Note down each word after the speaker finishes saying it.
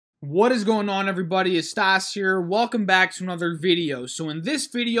What is going on, everybody? It's Stas here. Welcome back to another video. So in this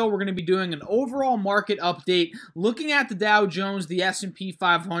video, we're going to be doing an overall market update, looking at the Dow Jones, the S&P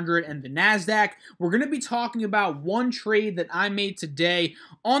 500, and the NASDAQ. We're going to be talking about one trade that I made today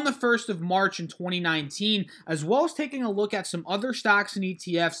on the 1st of March in 2019, as well as taking a look at some other stocks and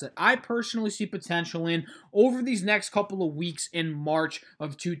ETFs that I personally see potential in over these next couple of weeks in March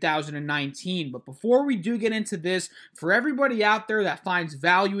of 2019. But before we do get into this, for everybody out there that finds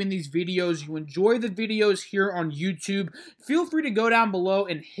value in these videos, you enjoy the videos here on YouTube, feel free to go down below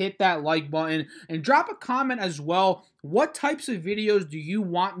and hit that like button and drop a comment as well. What types of videos do you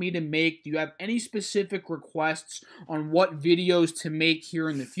want me to make? Do you have any specific requests on what videos to make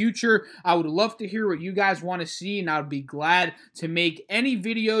here in the future? I would love to hear what you guys want to see, and I would be glad to make any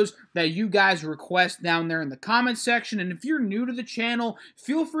videos that you guys request down there in the comment section. And if you're new to the channel,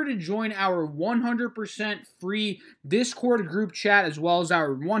 feel free to join our 100% free Discord group chat as well as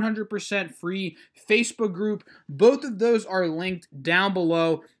our 100% free Facebook group. Both of those are linked down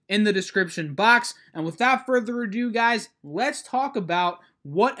below in the description box. And without further ado, guys, let's talk about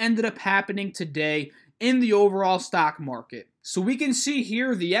what ended up happening today in the overall stock market. So we can see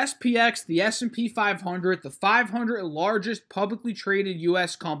here the SPX, the S&P 500, the 500 largest publicly traded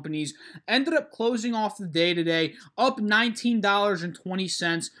U.S. companies ended up closing off the day today up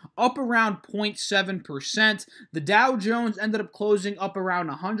 $19.20, up around 0.7%. The Dow Jones ended up closing up around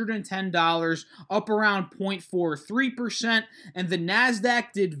 $110, up around 0.43%, and the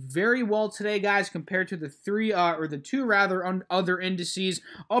NASDAQ did very well today, guys, compared to the two other indices,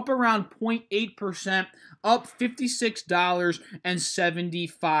 up around 0.8%, up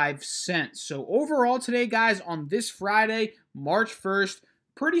 $56.75. So overall today, guys, on this Friday, March 1st,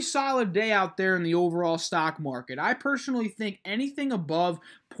 pretty solid day out there in the overall stock market. I personally think anything above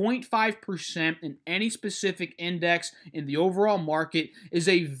 0.5% in any specific index in the overall market is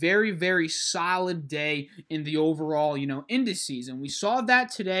a very, very solid day in the overall, indices. And we saw that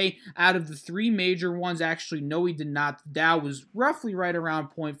today out of the three major ones. Actually, no, we did not. The Dow was roughly right around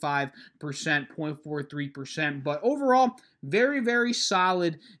 0.5%, 0.43%. But overall, very, very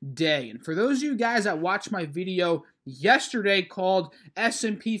solid day. And for those of you guys that watched my video yesterday called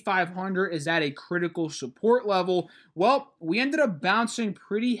S&P 500 is at a critical support level, well, we ended up bouncing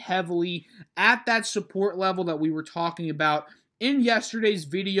pretty heavily at that support level that we were talking about in yesterday's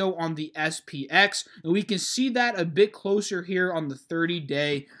video on the SPX, and we can see that a bit closer here on the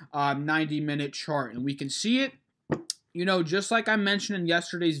 30-day 90-minute chart, and we can see it, just like I mentioned in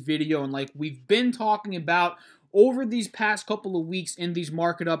yesterday's video, and like we've been talking about over these past couple of weeks in these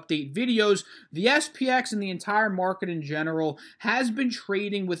market update videos, the SPX and the entire market in general has been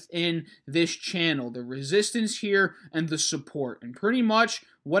trading within this channel, the resistance here and the support. And pretty much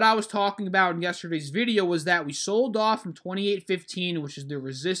what I was talking about in yesterday's video was that we sold off from 28.15, which is the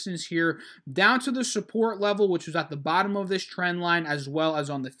resistance here, down to the support level, which was at the bottom of this trend line, as well as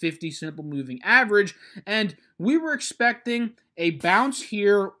on the 50 simple moving average. And we were expecting a bounce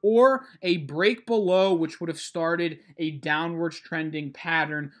here or a break below, which would have started a downwards trending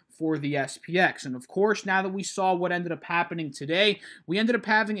pattern for the SPX. And of course, now that we saw what ended up happening today, we ended up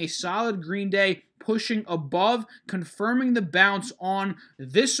having a solid green day, pushing above, confirming the bounce on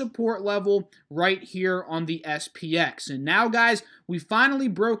this support level right here on the SPX. And now, guys, we finally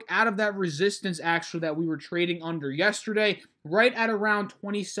broke out of that resistance actually that we were trading under yesterday, right at around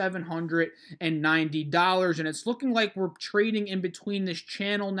 $2,790. And it's looking like we're trading in between this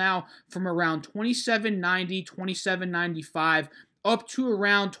channel now from around $2,790, $2,795, up to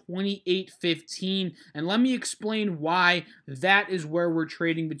around $28.15, and let me explain why that is where we're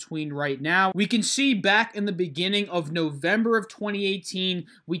trading between right now. We can see back in the beginning of November of 2018,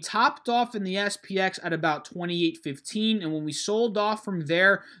 we topped off in the SPX at about $28.15, and when we sold off from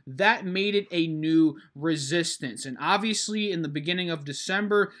there, that made it a new resistance. And obviously, in the beginning of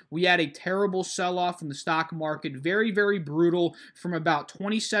December, we had a terrible sell-off in the stock market, very, very brutal, from about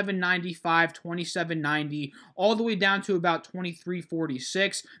 $27.95, $27.90, all the way down to about $23.46,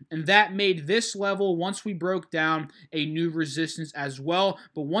 and that made this level, once we broke down, a new resistance as well.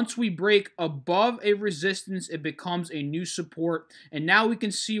 But once we break above a resistance, it becomes a new support, and now we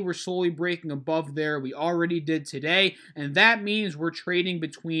can see we're slowly breaking above there. We already did today, and that means we're trading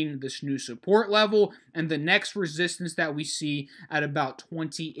between this new support level and the next resistance that we see at about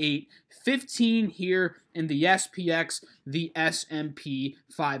 $28.15 here in the SPX, the S&P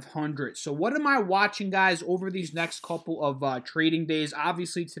 500. So what am I watching, guys, over these next couple of trading days?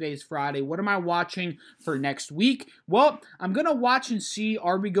 Obviously, today's Friday. What am I watching for next week? Well, I'm going to watch and see,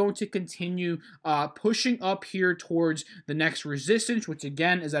 are we going to continue pushing up here towards the next resistance, which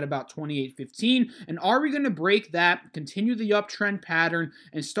again is at about 28.15, and are we going to break that, continue the uptrend pattern,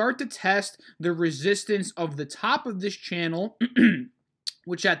 and start to test the resistance of the top of this channel,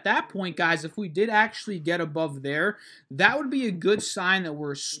 which at that point, guys, if we did actually get above there, that would be a good sign that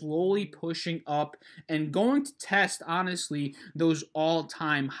we're slowly pushing up and going to test, honestly, those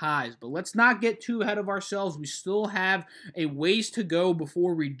all-time highs. But let's not get too ahead of ourselves. We still have a ways to go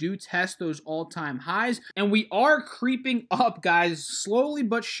before we do test those all-time highs. And we are creeping up, guys, slowly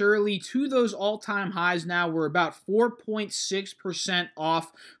but surely to those all-time highs now. We're about 4.6%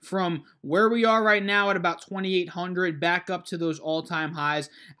 off from where we are right now at about 2,800 back up to those all-time highs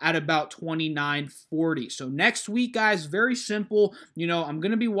at about 2940. So next week, guys, very simple. You know, I'm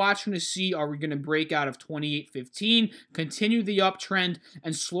going to be watching to see, are we going to break out of 2815, continue the uptrend,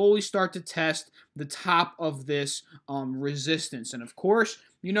 and slowly start to test the top of this resistance. And of course,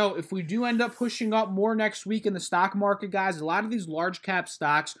 you know, if we do end up pushing up more next week in the stock market, guys, a lot of these large cap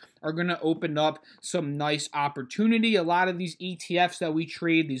stocks are going to open up some nice opportunity. A lot of these ETFs that we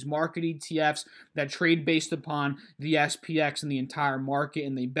trade, these market ETFs that trade based upon the SPX and the entire market,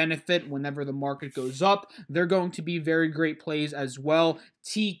 and they benefit whenever the market goes up, they're going to be very great plays as well.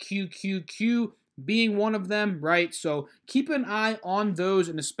 TQQQ being one of them, right? So keep an eye on those,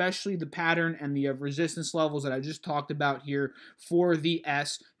 and especially the pattern and the resistance levels that I just talked about here for the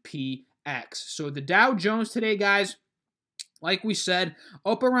SPX. So the Dow Jones today, guys, like we said,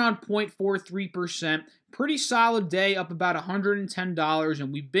 up around 0.43%. Pretty solid day, up about $110.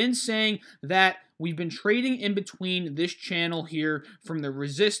 And we've been saying that we've been trading in between this channel here from the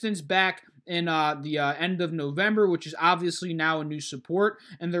resistance back in the end of November, which is obviously now a new support,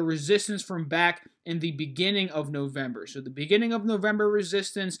 and the resistance from back in the beginning of November. So the beginning of November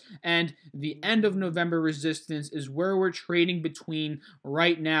resistance and the end of November resistance is where we're trading between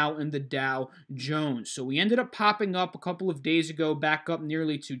right now in the Dow Jones. So we ended up popping up a couple of days ago, back up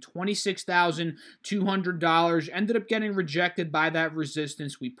nearly to $26,200, ended up getting rejected by that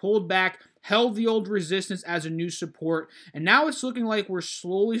resistance. We pulled back, held the old resistance as a new support, and now it's looking like we're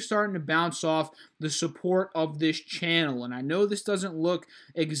slowly starting to bounce off the support of this channel. And I know this doesn't look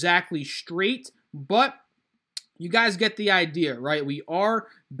exactly straight, but you guys get the idea, right? We are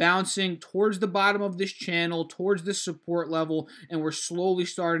bouncing towards the bottom of this channel, towards the support level, and we're slowly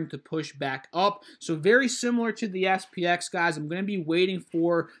starting to push back up. So very similar to the SPX, guys. I'm going to be waiting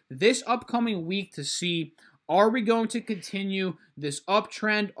for this upcoming week to see, are we going to continue this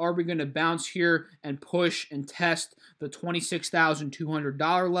uptrend? Are we going to bounce here and push and test the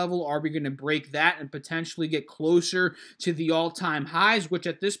 $26,200 level? Are we going to break that and potentially get closer to the all-time highs, which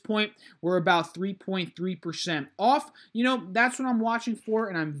at this point we're about 3.3% off? You know, that's what I'm watching for,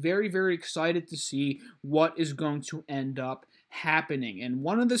 and I'm very, very excited to see what is going to end up happening. And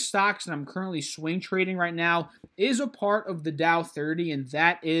one of the stocks that I'm currently swing trading right now is a part of the Dow 30, and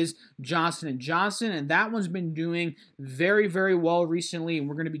that is Johnson & Johnson, and that one's been doing very, very well recently, and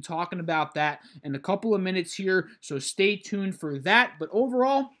we're going to be talking about that in a couple of minutes here, so stay tuned for that. But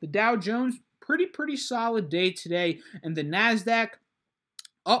overall, the Dow Jones, pretty solid day today, and the NASDAQ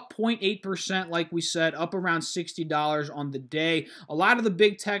up 0.8%, like we said, up around $60 on the day. A lot of the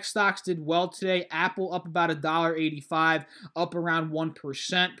big tech stocks did well today. Apple up about $1.85, up around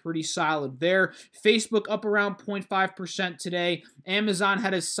 1%, pretty solid there. Facebook up around 0.5% today. Amazon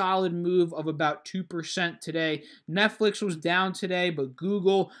had a solid move of about 2% today. Netflix was down today, but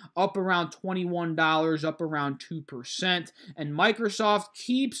Google up around $21, up around 2%. And Microsoft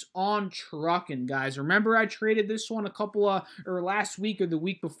keeps on trucking, guys. Remember, I traded this one last week or the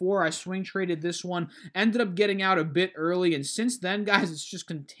week before. I swing traded this one, ended up getting out a bit early, and since then, guys, it's just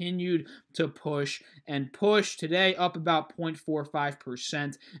continued to push and push. Today up about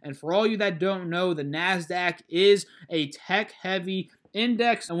 0.45%. And for all you that don't know, the NASDAQ is a tech-heavy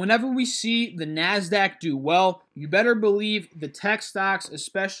index, and whenever we see the NASDAQ do well, you better believe the tech stocks,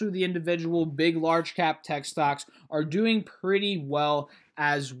 especially the individual big large cap tech stocks, are doing pretty well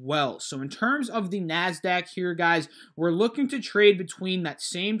as well. So in terms of the NASDAQ here, guys, we're looking to trade between that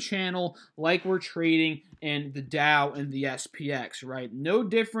same channel like we're trading in the Dow and the SPX, right? No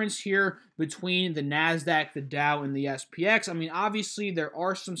difference here between the NASDAQ, the Dow, and the SPX. I mean, obviously, there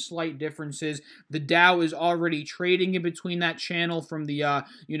are some slight differences. The Dow is already trading in between that channel from the,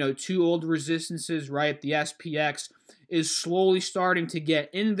 two old resistances, right? The SPX is slowly starting to get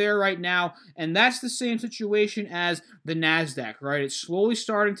in there right now, and that's the same situation as the NASDAQ, right? It's slowly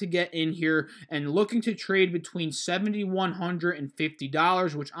starting to get in here and looking to trade between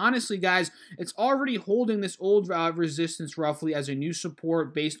 $7,150, which honestly, guys, it's already holding this old resistance roughly as a new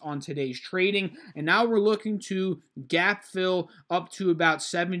support based on today's trading, and now we're looking to gap fill up to about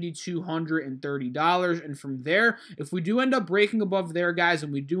 $7,230, and from there, if we do end up breaking above there, guys,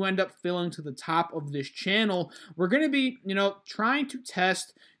 and we do end up filling to the top of this channel, we're going to be, trying to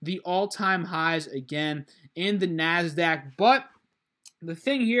test the all-time highs again in the NASDAQ. But the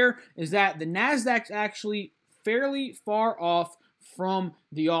thing here is that the NASDAQ's actually fairly far off from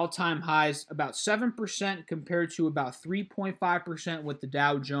the all-time highs, about 7% compared to about 3.5% with the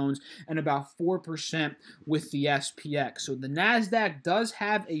Dow Jones and about 4% with the SPX. So the NASDAQ does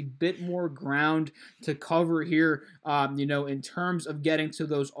have a bit more ground to cover here, in terms of getting to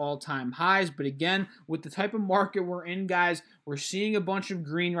those all-time highs. But again, with the type of market we're in, guys, we're seeing a bunch of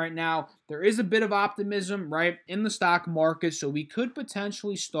green right now. There is a bit of optimism, right, in the stock market, so we could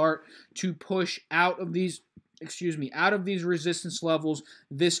potentially start to push out of these resistance levels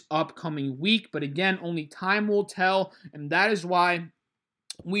this upcoming week. But again, only time will tell, and that is why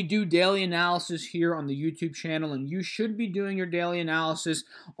we do daily analysis here on the YouTube channel, and you should be doing your daily analysis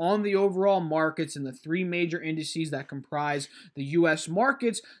on the overall markets and the three major indices that comprise the U.S.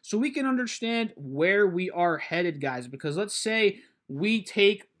 markets, so we can understand where we are headed, guys. Because let's say we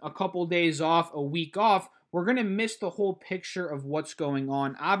take a couple days off, a week off, we're going to miss the whole picture of what's going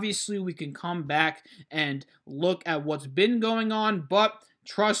on. Obviously, we can come back and look at what's been going on, but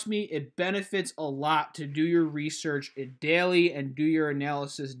trust me, it benefits a lot to do your research daily and do your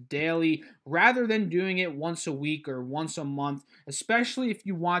analysis daily rather than doing it once a week or once a month, especially if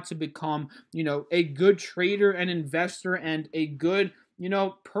you want to become, a good trader and investor and a good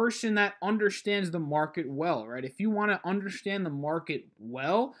person that understands the market well, right? If you want to understand the market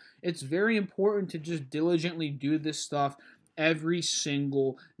well, it's very important to just diligently do this stuff every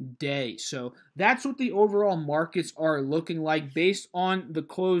single day. So that's what the overall markets are looking like based on the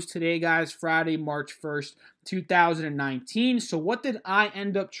close today, guys, Friday, March 1st, 2019. So what did I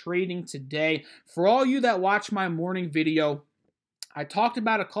end up trading today? For all you that watch my morning video, I talked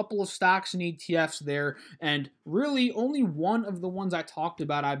about a couple of stocks and ETFs there, and really only one of the ones I talked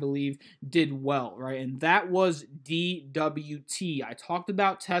about, I believe, did well, right? And that was DWT. I talked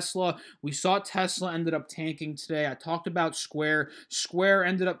about Tesla. We saw Tesla ended up tanking today. I talked about Square. Square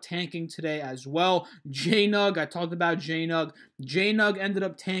ended up tanking today as well. JNUG, I talked about JNUG. JNUG ended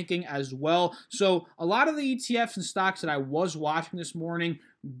up tanking as well. So a lot of the ETFs and stocks that I was watching this morning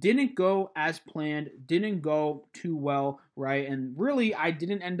didn't go as planned, didn't go too well, right? And really, I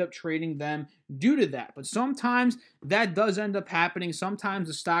didn't end up trading them due to that. But sometimes that does end up happening. Sometimes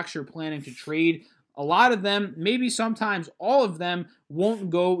the stocks you're planning to trade, a lot of them, maybe sometimes all of them, won't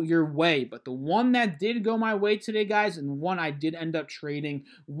go your way. But the one that did go my way today, guys, and the one I did end up trading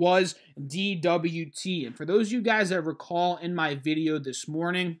was DWT. And for those of you guys that recall in my video this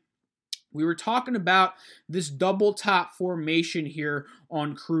morning, we were talking about this double top formation here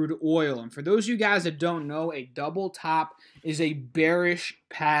on crude oil. And for those of you guys that don't know, a double top is a bearish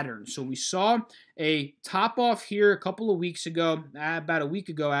pattern. So we saw a top off here a couple of weeks ago, about a week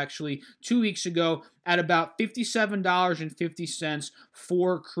ago actually, 2 weeks ago, at about $57.50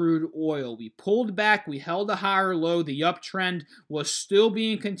 for crude oil. We pulled back, we held a higher low. The uptrend was still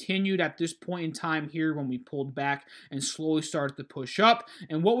being continued at this point in time here when we pulled back and slowly started to push up.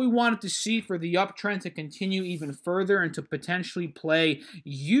 And what we wanted to see for the uptrend to continue even further and to potentially play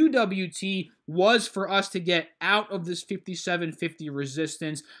UWT was for us to get out of this 57.50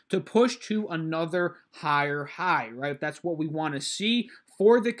 resistance to push to another higher high, right? That's what we want to see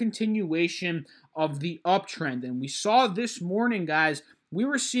for the continuation of the uptrend. And we saw this morning, guys, we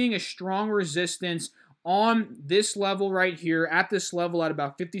were seeing a strong resistance on this level right here, at this level at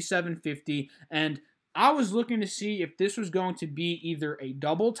about 57.50, and I was looking to see if this was going to be either a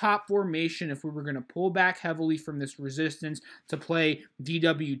double top formation, if we were going to pull back heavily from this resistance to play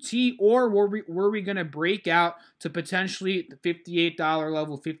DWT, or were we going to break out to potentially the $58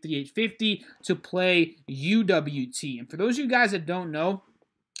 level, $58.50, to play UWT. And for those of you guys that don't know,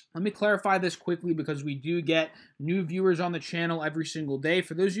 let me clarify this quickly because we do get new viewers on the channel every single day.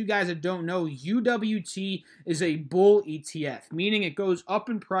 For those of you guys that don't know, UWT is a bull ETF, meaning it goes up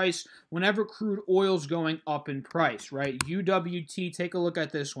in price whenever crude oil is going up in price, right? UWT, take a look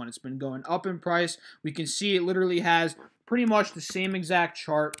at this one. It's been going up in price. We can see it literally has pretty much the same exact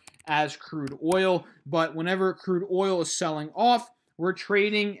chart as crude oil, but whenever crude oil is selling off, we're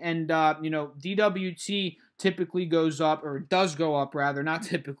trading, and DWT typically goes up, or it does go up rather, not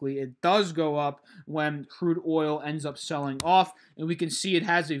typically, it does go up when crude oil ends up selling off, and we can see it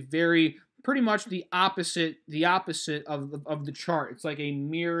has a very, pretty much the opposite of the chart. It's like a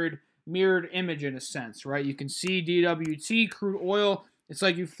mirrored image in a sense, right? You can see DWT, crude oil, it's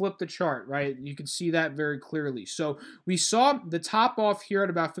like you flip the chart, right? You can see that very clearly. So we saw the top off here at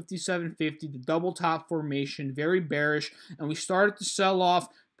about 57.50, the double top formation, very bearish, and we started to sell off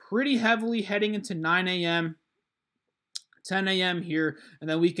pretty heavily heading into 9 a.m., 10 a.m. here, and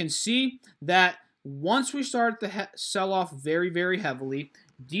then we can see that once we start to sell off very, very heavily,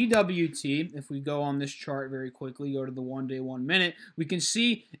 DWT, if we go on this chart very quickly, go to the 1 day, 1 minute, we can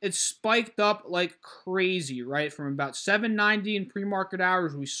see it spiked up like crazy, right? From about 790 in pre-market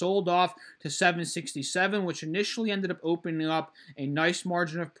hours, we sold off to 767, which initially ended up opening up a nice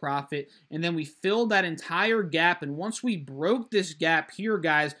margin of profit, and then we filled that entire gap, and once we broke this gap here,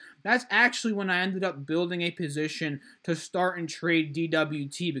 guys, that's actually when I ended up building a position to start and trade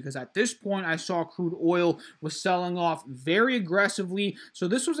DWT, because at this point I saw crude oil was selling off very aggressively. So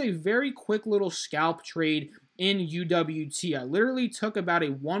this was a very quick little scalp trade in UWT. I literally took about a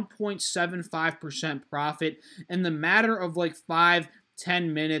 1.75% profit in the matter of like 5-10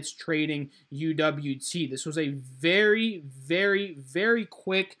 minutes trading UWT. This was a very, very, very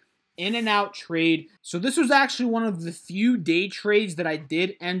quick in and out trade. So this was actually one of the few day trades that I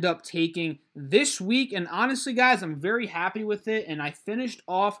did end up taking this week, and honestly guys, I'm very happy with it, and I finished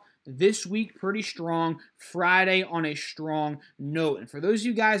off this week pretty strong, Friday on a strong note. And for those of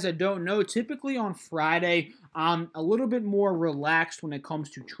you guys that don't know, typically on Friday, I'm a little bit more relaxed when it comes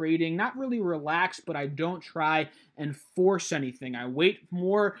to trading. Not really relaxed, but I don't try and force anything. I wait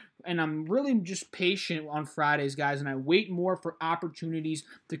more, and I'm really just patient on Fridays, guys, and I wait more for opportunities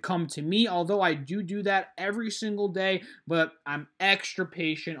to come to me, although I do that every single day, but I'm extra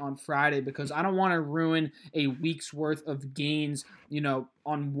patient on Friday because I don't want to ruin a week's worth of gains, you know,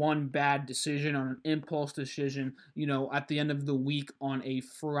 on one bad decision, on an impulse decision, you know, at the end of the week on a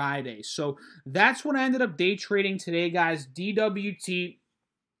Friday. So that's what I ended up day trading today, guys. DWT.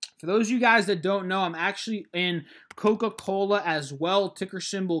 For those of you guys that don't know, I'm actually in Coca-Cola as well, ticker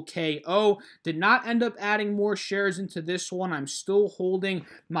symbol KO. Did not end up adding more shares into this one. I'm still holding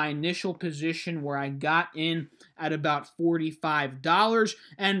my initial position where I got in at about $45.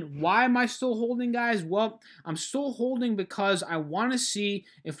 And why am I still holding, guys? Well, I'm still holding because I want to see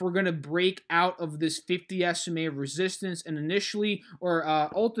if we're going to break out of this 50 SMA resistance and initially or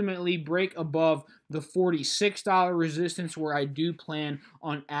ultimately break above the $46 resistance, where I do plan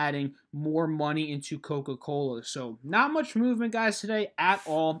on adding more money into Coca-Cola. So not much movement, guys, today at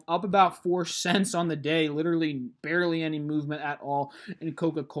all. Up about 4 cents on the day, literally barely any movement at all in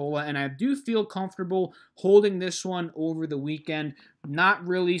Coca-Cola. And I do feel comfortable holding this one over the weekend. Not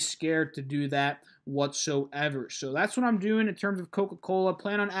really scared to do that whatsoever. So that's what I'm doing in terms of Coca-Cola.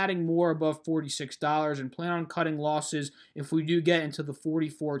 Plan on adding more above $46 and plan on cutting losses if we do get into the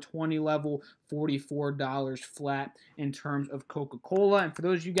 $44.20 level, $44 flat in terms of Coca-Cola. And for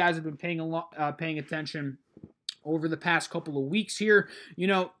those of you guys who have been paying attention over the past couple of weeks here, you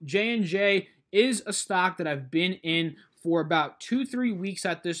know, J&J is a stock that I've been in for about 2-3 weeks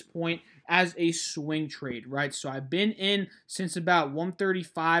at this point as a swing trade, right? So I've been in since about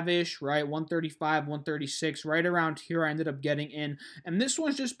 135-ish, right? 135, 136, right around here I ended up getting in. And this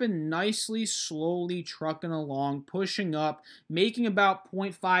one's just been nicely, slowly trucking along, pushing up, making about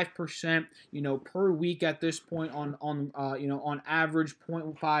 0.5%, you know, per week at this point on average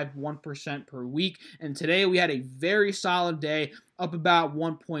 0.5, 1% per week. And today we had a very solid day, up about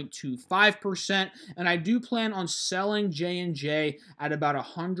 1.25%, and I do plan on selling J&J at about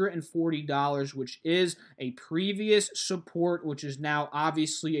 $140, which is a previous support, which is now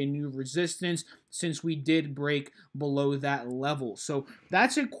obviously a new resistance since we did break below that level. So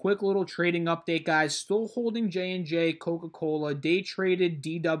that's a quick little trading update, guys. Still holding J&J, Coca-Cola, day traded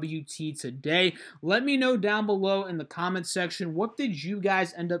DWT today. Let me know down below in the comment section, what did you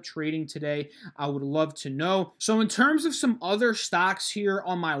guys end up trading today? I would love to know. So in terms of some other stocks here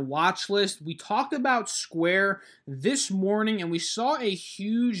on my watch list, we talked about Square this morning, and we saw a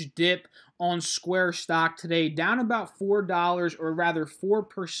huge dip on Square stock today, down about $4, or rather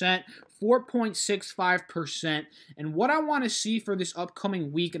 4%, 4.65%. And what I want to see for this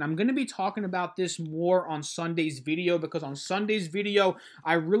upcoming week, and I'm going to be talking about this more on Sunday's video, because on Sunday's video,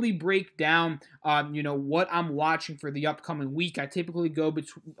 I really break down, you know, what I'm watching for the upcoming week. I typically go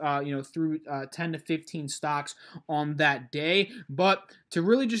between, you know, through 10 to 15 stocks on that day. But to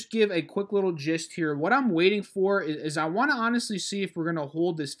really just give a quick little gist here, what I'm waiting for is I want to honestly see if we're going to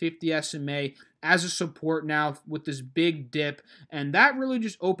hold this 50 SMA as a support now with this big dip, and that really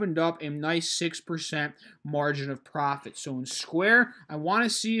just opened up a nice 6% margin of profit. So in Square, I want to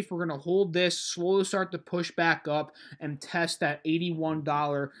see if we're going to hold this, slowly start to push back up and test that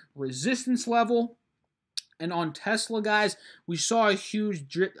 $81 resistance level. And on Tesla, guys, we saw a huge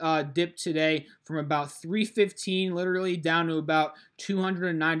dip today from about $315 literally down to about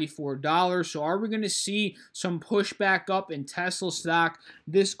 $294. So are we going to see some pushback up in Tesla stock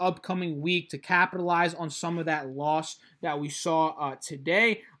this upcoming week to capitalize on some of that loss that we saw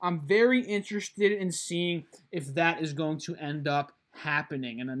today? I'm very interested in seeing if that is going to end up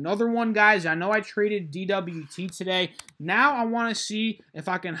happening. And another one, guys, I know I traded DWT today. Now I want to see if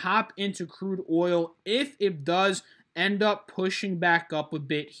I can hop into crude oil if it does end up pushing back up a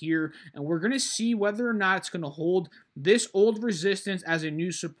bit here, and we're going to see whether or not it's going to hold this old resistance as a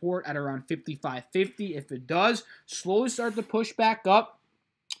new support at around 55.50. If it does slowly start to push back up,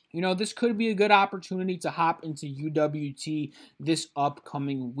 you know, this could be a good opportunity to hop into UWT this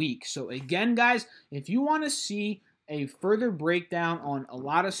upcoming week. So again, guys, if you want to see a further breakdown on a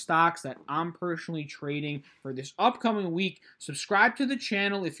lot of stocks that I'm personally trading for this upcoming week, subscribe to the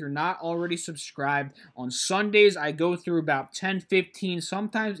channel if you're not already subscribed. On Sundays, I go through about 10, 15,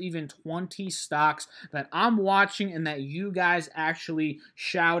 sometimes even 20 stocks that I'm watching and that you guys actually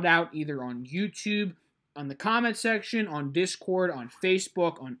shout out either on YouTube, on the comment section, on Discord, on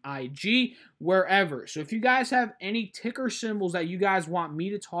Facebook, on IG, wherever. So if you guys have any ticker symbols that you guys want me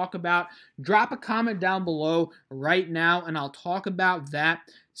to talk about, drop a comment down below right now, and I'll talk about that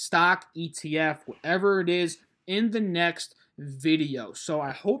stock, ETF, whatever it is, in the next video. So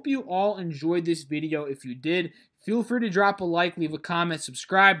I hope you all enjoyed this video. If you did, feel free to drop a like, leave a comment,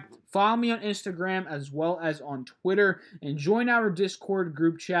 subscribe, follow me on Instagram as well as on Twitter, and join our Discord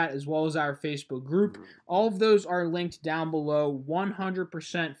group chat as well as our Facebook group. All of those are linked down below,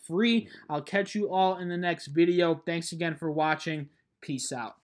 100% free. I'll catch you all in the next video. Thanks again for watching. Peace out.